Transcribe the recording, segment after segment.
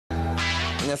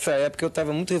nessa época eu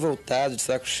estava muito revoltado, de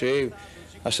saco cheio,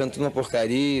 achando tudo uma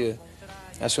porcaria,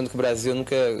 achando que o Brasil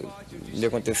nunca ia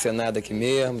acontecer nada aqui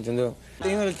mesmo, entendeu?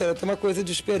 Tem uma coisa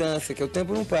de esperança, que o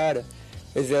tempo não para.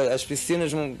 Quer dizer, as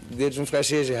piscinas deles vão ficar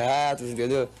cheias de ratos,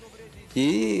 entendeu?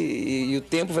 E o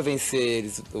tempo vai vencer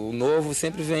eles, o novo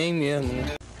sempre vem mesmo, né?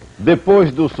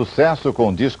 Depois do sucesso com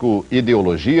o disco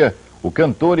Ideologia, o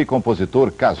cantor e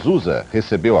compositor Cazuza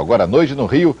recebeu agora à noite no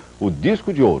Rio o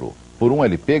disco de ouro, por um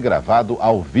LP gravado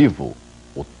ao vivo.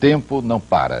 O Tempo Não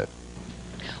Para.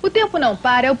 O Tempo Não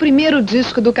Para é o primeiro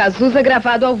disco do Cazuza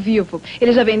gravado ao vivo.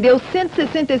 Ele já vendeu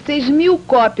 166 mil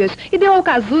cópias e deu ao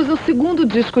Cazuza o segundo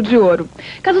disco de ouro.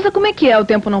 Cazuza, como é que é O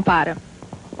Tempo Não Para?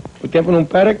 O Tempo Não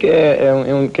Para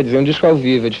quer dizer, um disco ao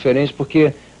vivo, é diferente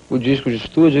porque o disco de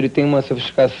estúdio ele tem uma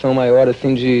sofisticação maior,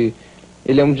 assim,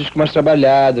 ele é um disco mais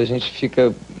trabalhado, a gente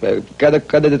fica,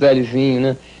 cada detalhezinho,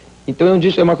 né? Então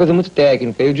é uma coisa muito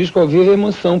técnica, e o disco ao vivo é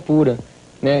emoção pura,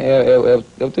 né?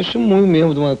 É o testemunho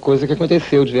mesmo de uma coisa que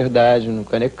aconteceu de verdade, no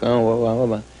canecão,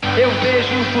 Eu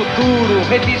vejo o futuro,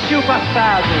 repetir o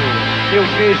passado, eu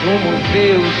vejo um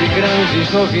museu de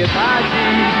grandes novidades.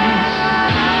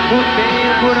 O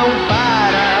tempo não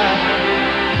para,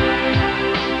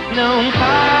 não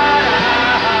para,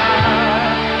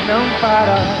 não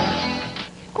para.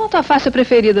 Qual a tua faixa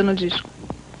preferida no disco?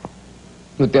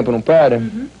 No Tempo Não Para?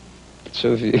 Uhum. Deixa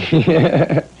eu ver.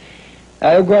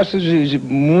 Eu gosto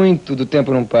muito do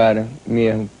Tempo Não Para,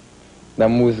 mesmo. Da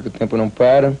música O Tempo Não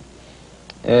Para.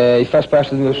 E faz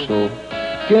parte do meu show.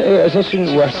 Porque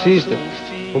o artista,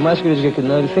 por mais que ele diga que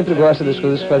não, ele sempre gosta das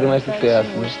coisas que fazem mais sucesso,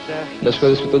 né? Das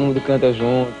coisas que todo mundo canta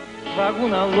junto. Vago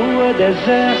na lua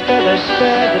deserta das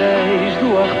pedras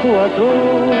do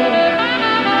arcoador.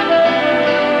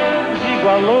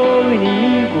 Desigualou o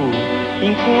inimigo,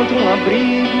 encontro um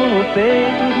abrigo no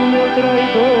peito do meu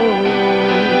traidor.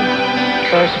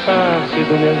 Faz parte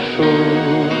do meu show,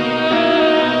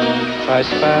 faz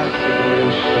parte do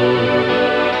meu show,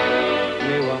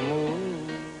 meu amor.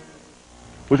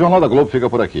 O Jornal da Globo fica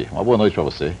por aqui. Uma boa noite para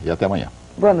você e até amanhã.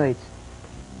 Boa noite.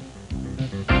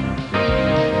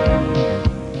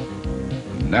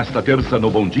 Nesta terça,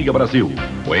 no Bom Dia Brasil,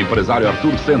 o empresário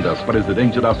Arthur Sendas,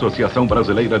 presidente da Associação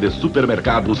Brasileira de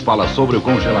Supermercados, fala sobre o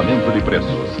congelamento de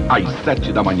preços, às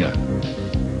 7 da manhã.